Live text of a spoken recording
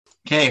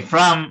Okay,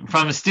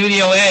 from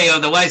Studio A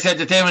of the Weiss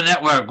Entertainment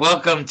Network,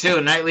 welcome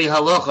to Nightly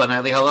Halacha.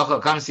 Nightly Halacha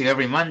comes to you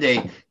every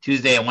Monday,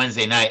 Tuesday, and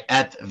Wednesday night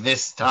at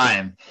this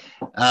time.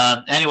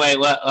 Anyway,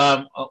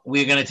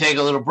 we're going to take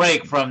a little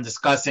break from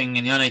discussing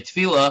Inyonei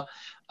Tefillah,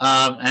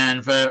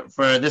 and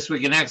for this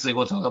week and next week,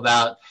 we'll talk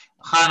about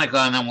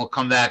Hanukkah, and then we'll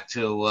come back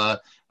to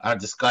our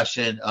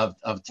discussion of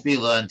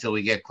Tefillah until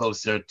we get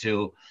closer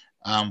to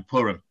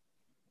Purim.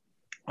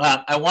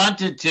 I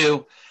wanted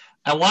to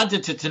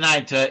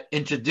tonight to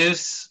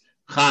introduce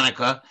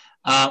Hanukkah.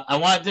 I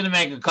wanted to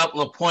make a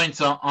couple of points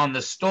on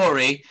the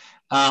story,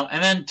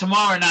 and then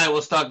tomorrow night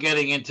we'll start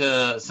getting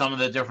into some of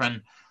the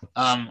different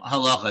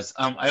halachas.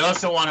 I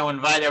also want to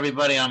invite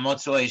everybody on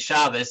Motzei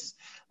Shabbos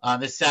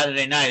this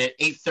Saturday night at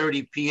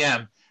 8:30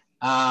 p.m.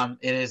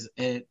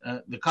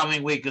 The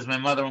coming week is my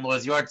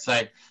mother-in-law's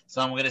yahrzeit, so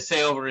I'm going to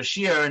say over a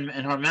shir in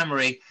her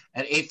memory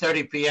at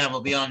 8:30 p.m. We'll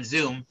be on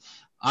Zoom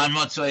on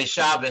Motzei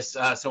Shabbos,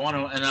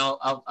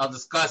 I'll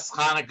discuss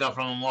Hanukkah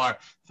from a more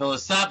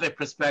philosophic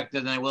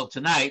perspective than I will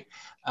tonight,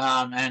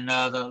 and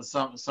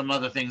some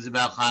other things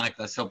about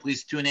Hanukkah. So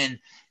please tune in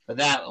for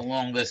that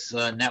along this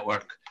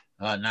network,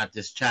 not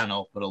this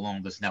channel, but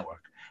along this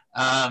network.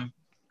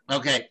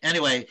 Okay.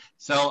 Anyway,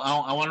 so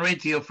I want to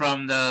read to you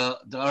from the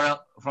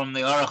Aruch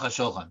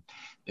HaShulchan.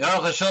 The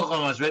Aruch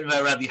HaShulchan was written by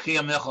Rabbi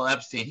Chia Michal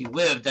Epstein. He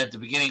lived at the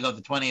beginning of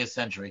the 20th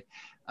century.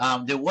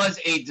 There was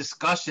a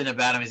discussion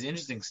about him. It's an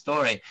interesting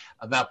story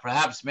about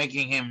perhaps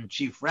making him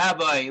chief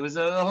rabbi. It was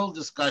a whole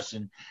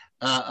discussion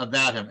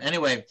about him.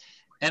 Anyway,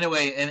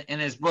 in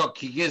his book,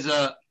 he gives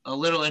a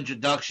little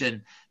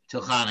introduction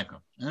to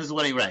Hanukkah. And this is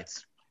what he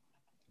writes.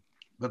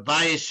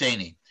 B'bayis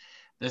Sheni.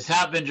 This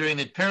happened during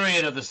the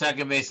period of the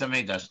second Beis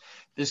Hamikdash.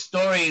 This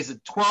story is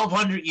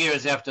 1,200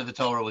 years after the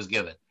Torah was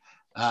given.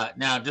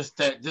 Now, just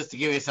to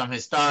give you some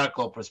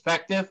historical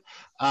perspective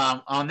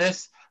on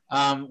this,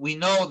 we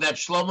know that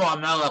Shlomo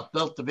HaMelech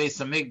built the Beis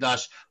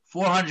Hamikdash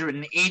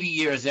 480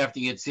 years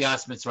after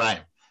Yetzias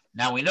Mitzrayim.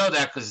 Now we know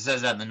that because it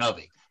says that in the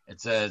Novi.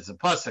 It's a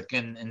pasuk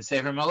in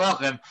Sefer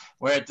Malachim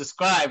where it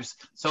describes,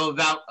 so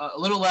about a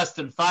little less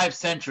than 5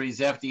 centuries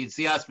after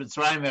Yetzias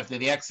Mitzrayim, after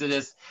the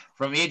Exodus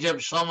from Egypt,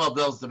 Shlomo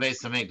builds the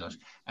Beis Hamikdash.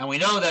 And we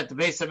know that the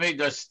Beis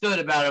Hamikdash stood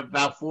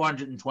about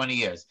 420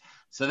 years.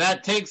 So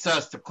that takes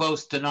us to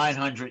close to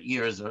 900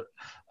 years from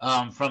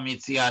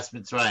Yetzias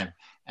Mitzrayim.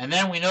 And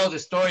then we know the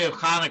story of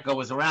Hanukkah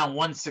was around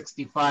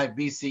 165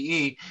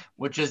 BCE,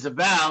 which is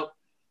about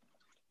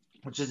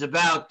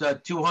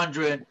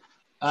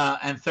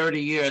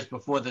 230 years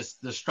before the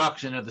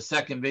destruction of the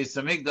second Beis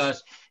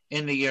Hamikdash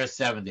in the year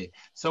 70.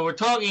 So we're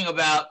talking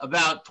about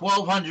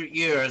 1,200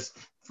 years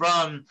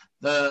from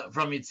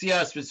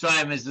Yetzias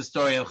Mitzrayim is the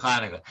story of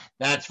Hanukkah.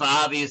 That's for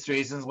obvious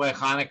reasons why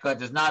Hanukkah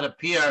does not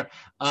appear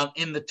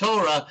in the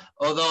Torah,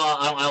 although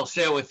I'll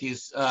share with you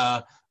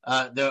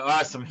there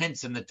are some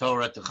hints in the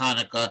Torah to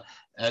Hanukkah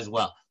as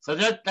well. So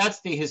that's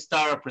the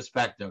historic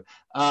perspective.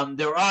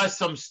 There are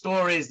some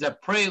stories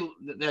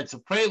that's a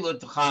prelude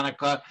to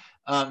Hanukkah.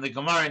 The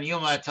Gemara in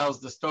Yuma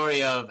tells the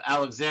story of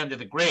Alexander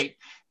the Great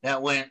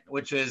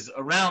which is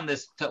around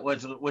this,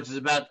 which is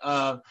about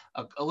a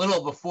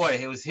little before.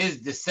 It was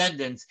his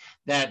descendants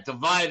that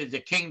divided the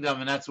kingdom,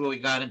 and that's where we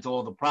got into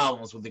all the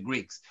problems with the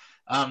Greeks.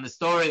 The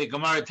story the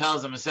Gemara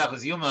tells in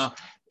Maseches Yuma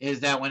is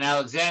that when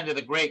Alexander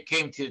the Great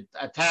came to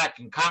attack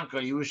and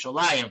conquer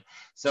Yerushalayim,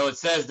 so it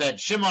says that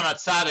Shimon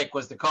HaTzadik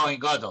was the Kohen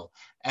Gadol,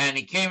 and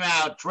he came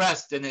out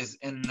dressed in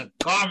the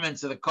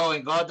garments of the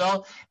Kohen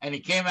Gadol, and he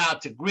came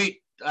out to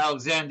greet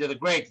Alexander the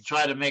Great to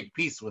try to make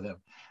peace with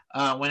him.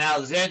 When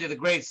Alexander the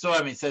Great saw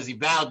him, he says he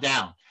bowed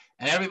down.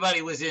 And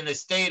everybody was in a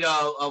state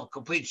of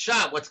complete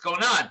shock. What's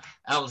going on?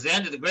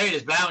 Alexander the Great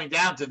is bowing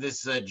down to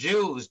this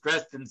Jew who's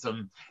dressed in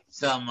some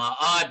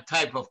odd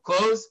type of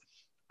clothes.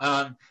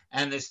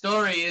 And the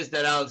story is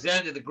that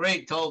Alexander the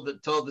Great told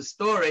the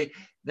story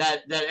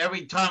that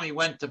every time he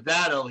went to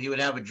battle, he would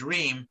have a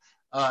dream.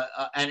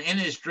 And in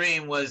his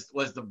dream was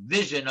the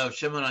vision of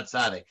Shimon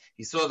HaTzadik.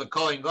 He saw the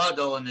Kohen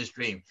Gadol in his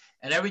dream.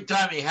 And every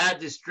time he had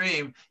this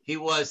dream, he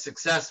was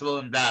successful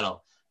in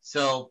battle.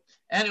 So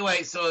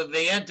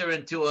they enter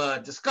into a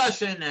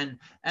discussion, and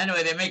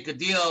anyway, they make a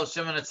deal.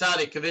 Shimon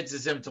HaTzadik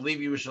convinces him to leave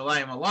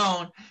Yerushalayim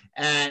alone,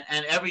 and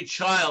every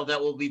child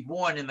that will be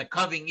born in the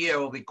coming year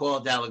will be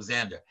called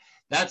Alexander.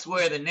 That's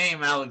where the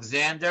name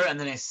Alexander and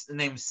the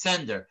name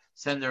Sender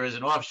is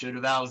an offshoot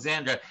of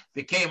Alexander,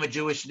 became a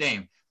Jewish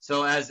name.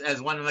 So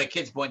as one of my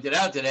kids pointed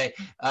out today,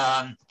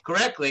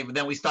 correctly, but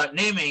then we start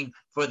naming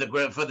for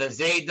the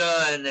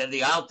Zeta and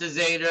the Alta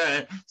Zeta,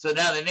 and so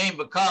now the name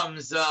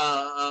becomes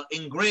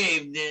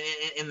engraved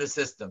in the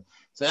system.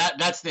 So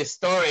that's the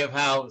story of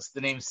how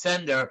the name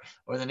Sender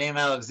or the name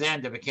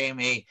Alexander became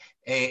a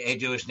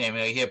Jewish name.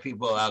 You hear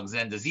people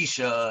Alexander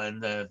Zisha and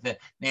the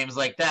names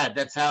like that.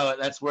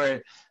 That's where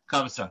it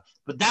comes from.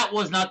 But that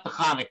was not the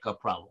Hanukkah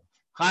problem.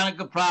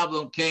 Hanukkah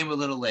problem came a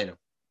little later.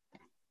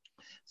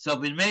 So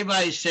B'nei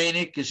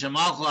Sheni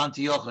Kishemalchu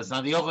Antiochus.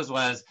 Antiochus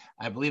was,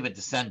 I believe, a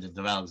descendant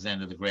of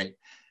Alexander the Great.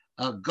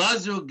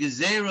 Gazru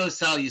Gezero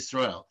Sal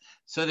Yisrael.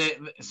 So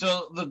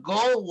the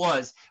goal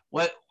was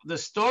what the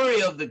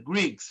story of the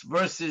Greeks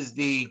versus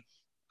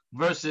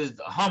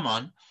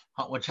Haman,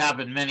 which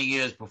happened many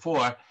years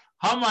before.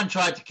 Haman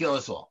tried to kill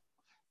us all,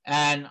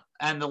 and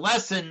the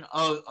lesson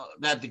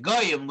that the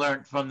Goyim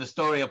learned from the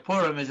story of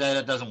Purim is that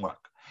it doesn't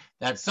work.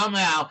 That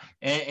somehow,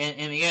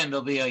 in the end,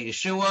 there'll be a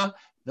Yeshua.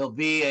 There'll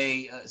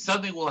be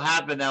something will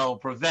happen that will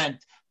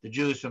prevent the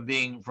Jews from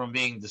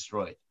being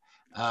destroyed.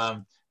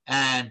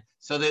 And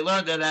so they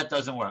learned that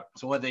doesn't work.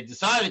 So what they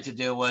decided to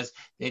do was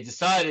they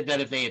decided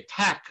that if they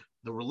attack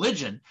the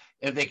religion,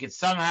 if they could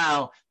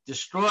somehow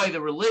destroy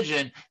the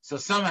religion, so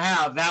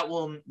somehow that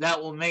will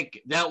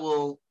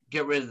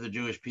get rid of the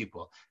Jewish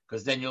people,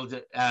 because then you'll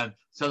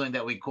something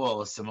that we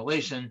call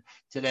assimilation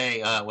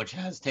today, which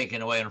has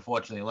taken away,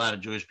 unfortunately, a lot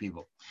of Jewish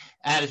people.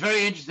 And it's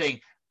very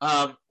interesting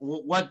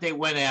what they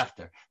went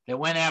after. They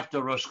went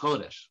after Rosh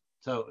Chodesh.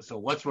 So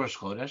what's Rosh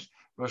Chodesh?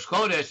 Rosh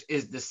Chodesh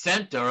is the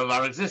center of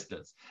our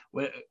existence.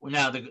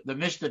 Now, the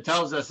Mishnah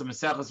tells us in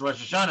Maseches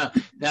Rosh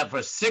Hashanah that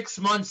for 6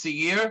 months a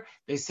year,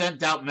 they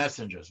sent out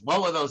messengers.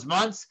 What were those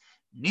months?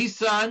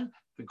 Nisan,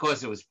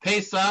 because it was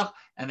Pesach,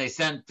 and they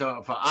sent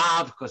for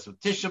Av because of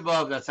Tisha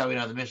B'Av. That's how we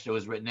know the Mishnah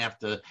was written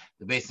after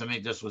the Beis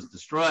Hamikdash was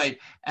destroyed.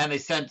 And they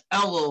sent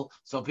Elul,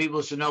 so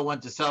people should know when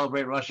to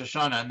celebrate Rosh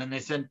Hashanah. And then they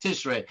sent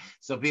Tishrei,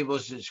 so people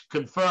should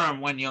confirm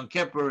when Yom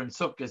Kippur and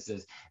Sukkot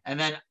is. And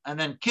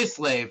then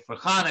Kislev for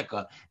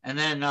Hanukkah, and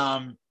then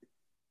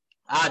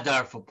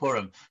Adar for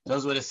Purim.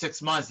 Those were the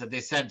 6 months that they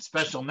sent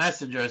special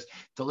messengers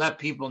to let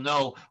people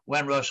know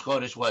when Rosh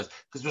Chodesh was,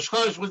 because Rosh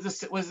Chodesh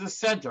was the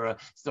center.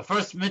 It's the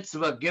first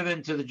mitzvah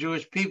given to the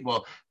Jewish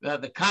people,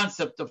 the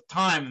concept of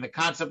time and the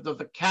concept of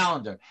the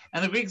calendar.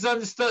 And the Greeks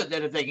understood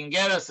that if they can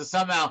get us to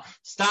somehow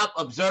stop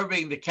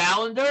observing the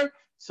calendar,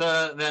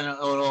 so then it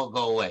will all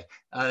go away.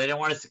 They didn't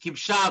want us to keep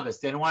Shabbos.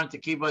 They didn't want to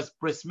keep us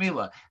Bris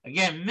Milah.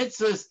 Again,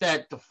 mitzvahs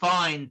that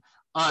define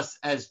us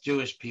as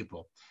Jewish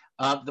people.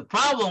 The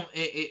problem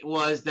it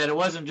was that it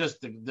wasn't just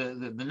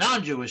the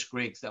non-Jewish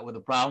Greeks that were the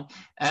problem.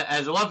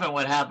 As often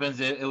what happens,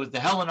 it was the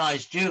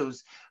Hellenized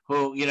Jews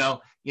who,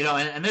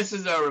 and this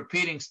is a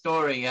repeating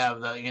story. You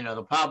have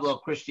the Pablo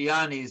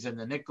Christianis and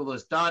the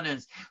Nicholas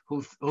Donans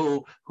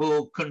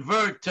who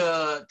convert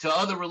to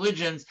other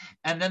religions,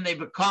 and then they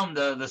become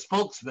the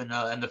spokesman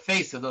and the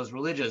face of those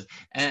religions,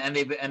 and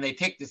they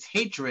take this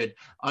hatred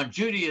on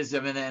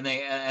Judaism and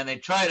they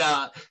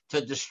try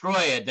to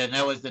destroy it. And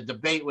there was the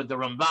debate with the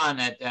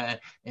Ramban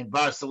in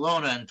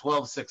Barcelona in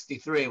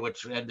 1263,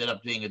 which ended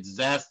up being a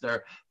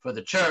disaster for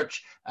the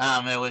church.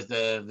 It was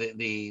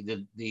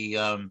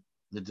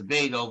the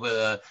debate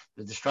over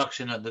the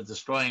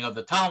destroying of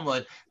the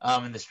Talmud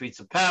in the streets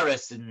of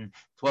Paris in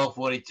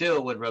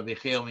 1242 with Rabbi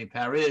Chiomi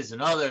Paris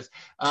and others.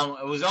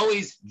 It was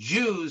always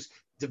Jews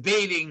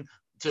debating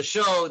to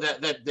show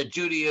that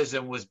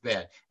Judaism was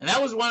bad. And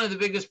that was one of the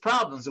biggest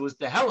problems. It was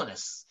the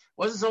Hellenists. It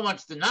wasn't so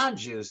much the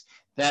non-Jews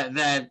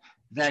that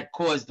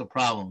caused the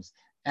problems.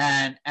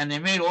 And they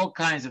made all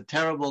kinds of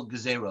terrible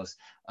gezeros,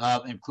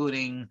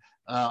 including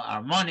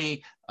our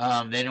money.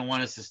 They didn't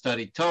want us to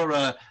study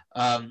Torah.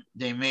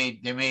 They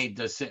made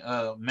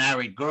the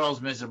married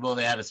girls miserable.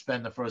 They had to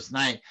spend the first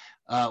night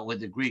with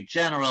the Greek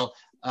general,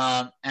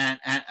 and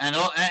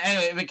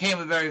it became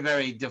a very,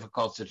 very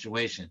difficult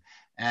situation.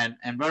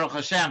 And Baruch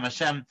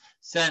Hashem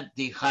sent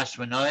the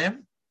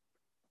Chashmonaim,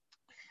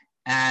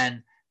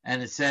 and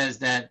it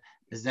says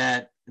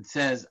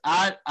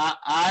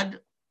ad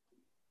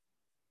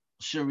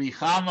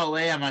Shericham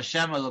Aleim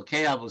Hashem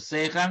Elokei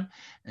Avosechem,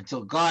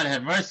 until God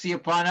had mercy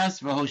upon us,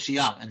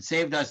 v'hoshiam, and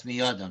saved us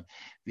miyadam,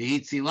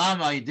 v'hitzilam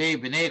al-yidei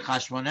b'nei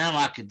Chashmonaim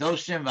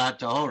ha'kedoshim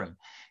v'ha'tahorim,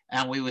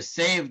 and we were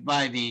saved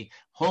by the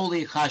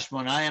holy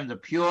Chashmonaim, the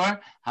pure,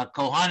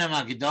 ha'kohanim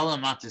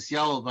ha'gedolim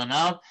Matisyahu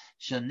banav,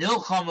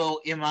 shenilchamu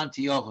im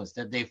Antiochus,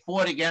 that they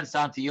fought against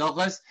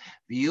Antiochus,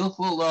 v'yuchlu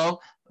lo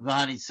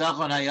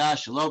v'hanitzachon haya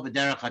shelo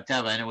b'derech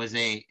hateva, and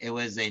it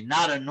was a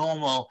not a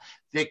normal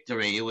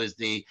victory. It was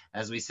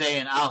as we say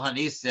in Al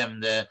Hanisim,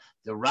 the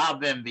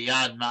Rabim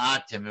biyad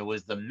ma'atim. It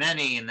was the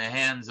many in the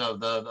hands of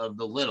the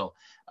little.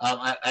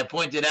 I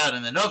pointed out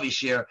in the Novi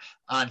Shir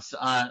on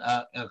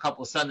a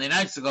couple of Sunday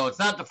nights ago, it's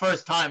not the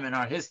first time in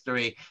our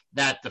history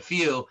that the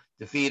few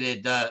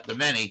defeated the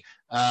many,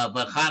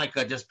 but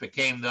Hanukkah just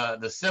became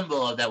the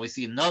symbol of that. We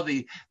see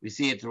Novi, we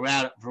see it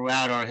throughout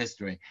our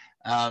history,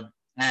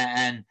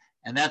 and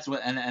that's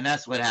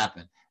what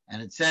happened.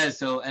 And it says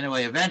so.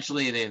 Anyway,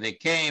 eventually they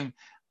came.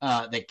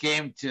 They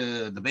came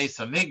to the Beis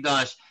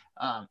Hamikdash.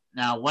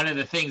 Now, one of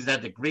the things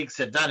that the Greeks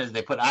had done is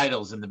they put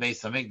idols in the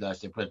Beis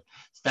Hamikdash. They put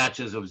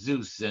statues of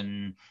Zeus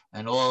and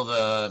all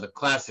the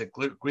classic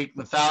Greek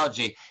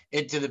mythology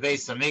into the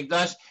Beis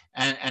Hamikdash,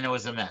 and it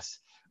was a mess.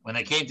 When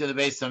they came to the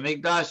Beis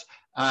Hamikdash,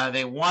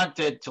 they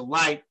wanted to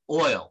light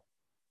oil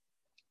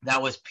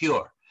that was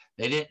pure.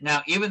 They didn't.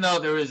 Now, even though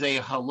there is a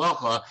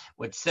halacha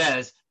which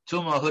says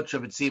Tuma Hutra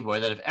B'tzibor,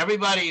 that if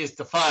everybody is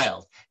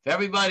defiled, if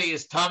everybody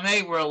is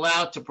tamei, we're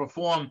allowed to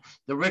perform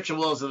the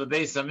rituals of the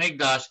Beis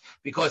Hamikdash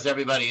because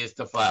everybody is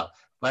defiled.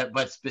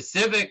 But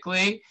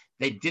specifically,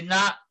 They did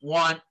not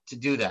want to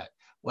do that.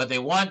 What they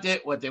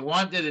wanted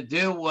to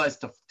do was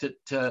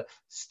to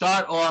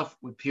start off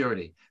with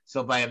purity.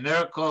 So by a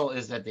miracle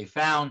is that they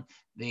found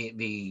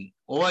the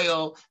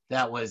oil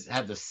that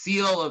had the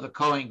seal of the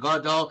Kohen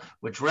Gadol,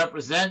 which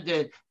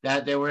represented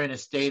that they were in a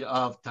state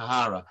of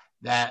tahara.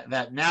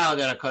 That now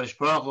that HaKadosh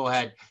Baruch Hu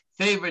had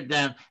favored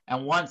them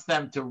and wants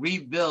them to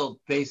rebuild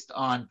based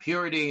on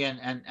purity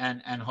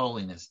and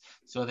holiness.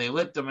 So they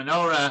lit the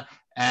menorah,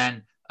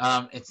 and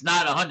it's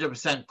not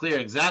 100% clear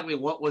exactly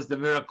what was the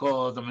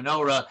miracle of the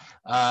menorah.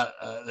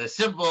 The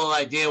simple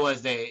idea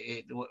was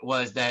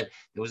that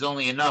it was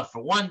only enough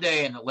for one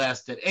day, and it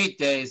lasted 8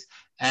 days,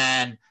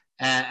 and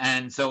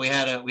so we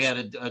had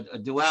a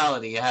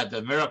duality. You had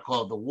the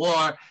miracle of the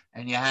war,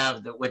 and you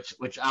have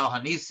which Al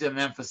Hanisim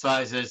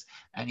emphasizes,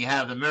 and you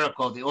have the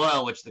miracle of the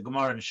oil, which the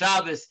Gemara and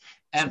Shabbos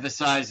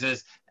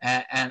emphasizes,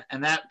 and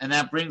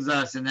that brings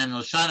us. And then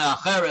Loshana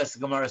Acheres, the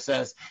Gemara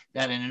says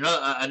that in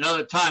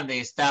another time they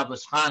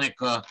established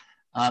Hanukkah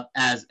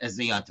as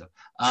the Yontif.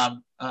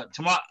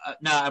 Tomorrow,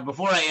 now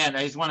before I end,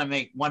 I just want to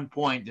make one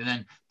point, and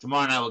then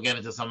tomorrow night we'll get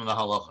into some of the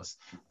halachas.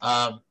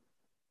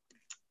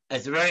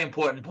 It's a very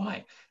important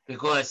point,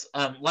 because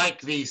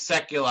like the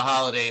secular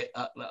holiday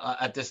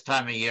at this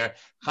time of year,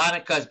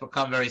 Hanukkah has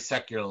become very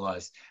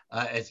secularized.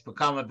 It's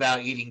become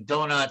about eating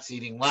donuts,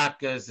 eating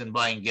latkes, and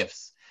buying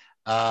gifts.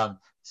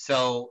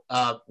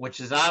 Which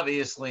is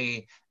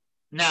obviously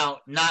now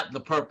not the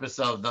purpose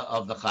of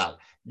the Chag.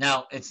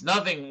 Now, it's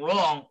nothing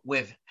wrong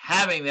with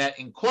having that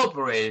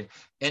incorporated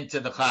into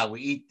the Chag.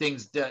 We eat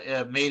things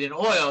made in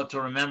oil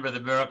to remember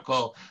the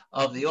miracle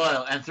of the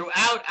oil. And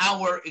throughout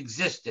our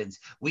existence,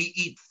 we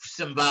eat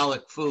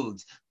symbolic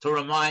foods to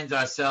remind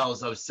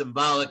ourselves of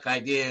symbolic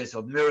ideas,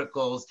 of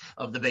miracles,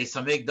 of the Beis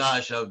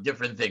Hamikdash, of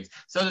different things.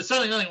 So there's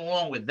certainly nothing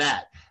wrong with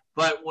that.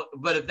 But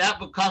if that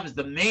becomes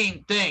the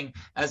main thing,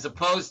 as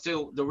opposed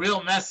to the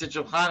real message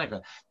of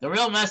Hanukkah, the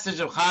real message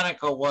of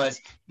Hanukkah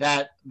was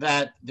that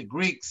the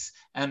Greeks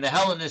and the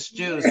Hellenist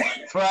Jews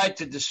tried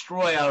to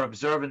destroy our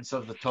observance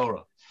of the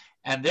Torah.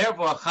 And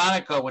therefore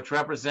Hanukkah, which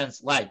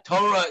represents light,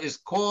 Torah is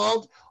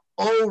called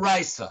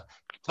Oraisa.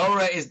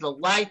 Torah is the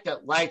light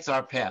that lights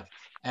our path.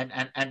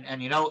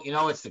 And you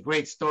know it's the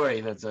great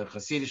story that's a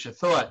Hasidic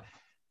thought.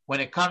 When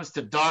it comes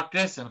to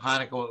darkness, and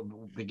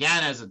Hanukkah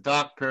began as a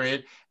dark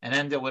period and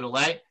ended with a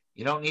light,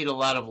 you don't need a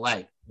lot of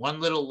light. One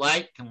little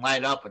light can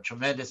light up a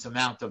tremendous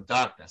amount of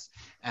darkness.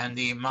 And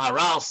the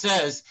Maharal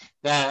says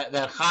that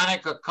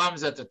Hanukkah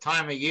comes at the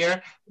time of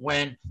year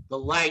when the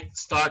light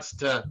starts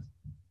to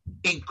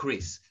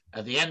increase.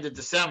 At the end of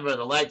December,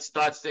 the light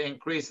starts to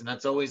increase, and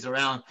that's always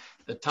around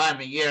the time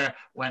of year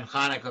when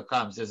Hanukkah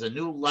comes. There's a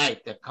new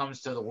light that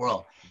comes to the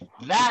world.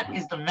 That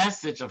is the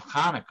message of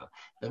Hanukkah,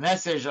 the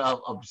message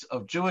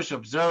of Jewish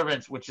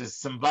observance, which is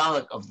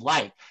symbolic of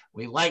light.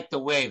 We light the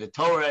way. The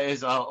Torah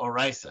is our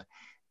Oraisa.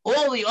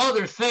 All the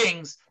other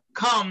things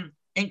come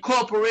in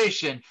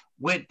cooperation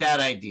with that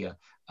idea.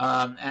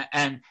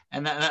 And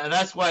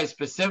that's why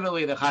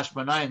specifically the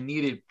Hashmonayim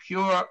needed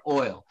pure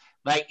oil.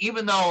 Like,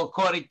 even though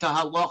according to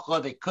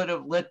halacha they could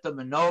have lit the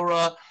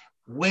menorah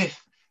with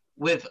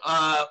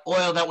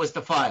oil that was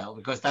defiled,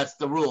 because that's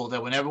the rule,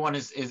 that when everyone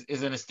is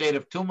in a state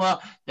of tumah,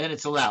 then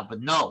it's allowed.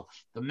 But no,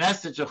 the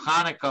message of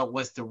Hanukkah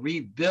was to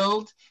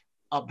rebuild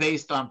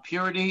based on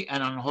purity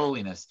and on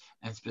holiness.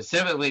 And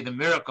specifically, the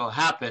miracle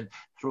happened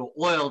through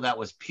oil that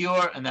was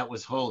pure and that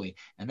was holy.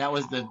 And that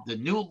was the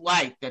new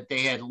light that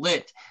they had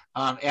lit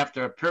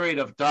after a period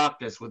of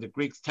darkness where the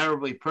Greeks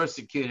terribly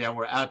persecuted and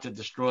were out to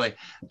destroy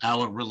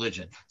our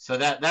religion. So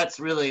that's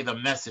really the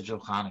message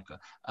of Hanukkah.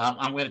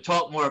 I'm going to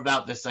talk more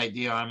about this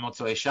idea on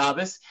Motzei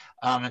Shabbos,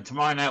 and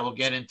tomorrow night we'll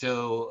get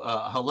into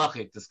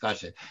halachic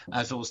discussion.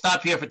 So we'll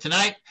stop here for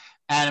tonight,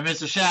 and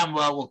Mr. Shem,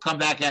 we'll come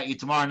back at you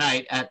tomorrow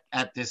night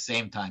at this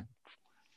same time.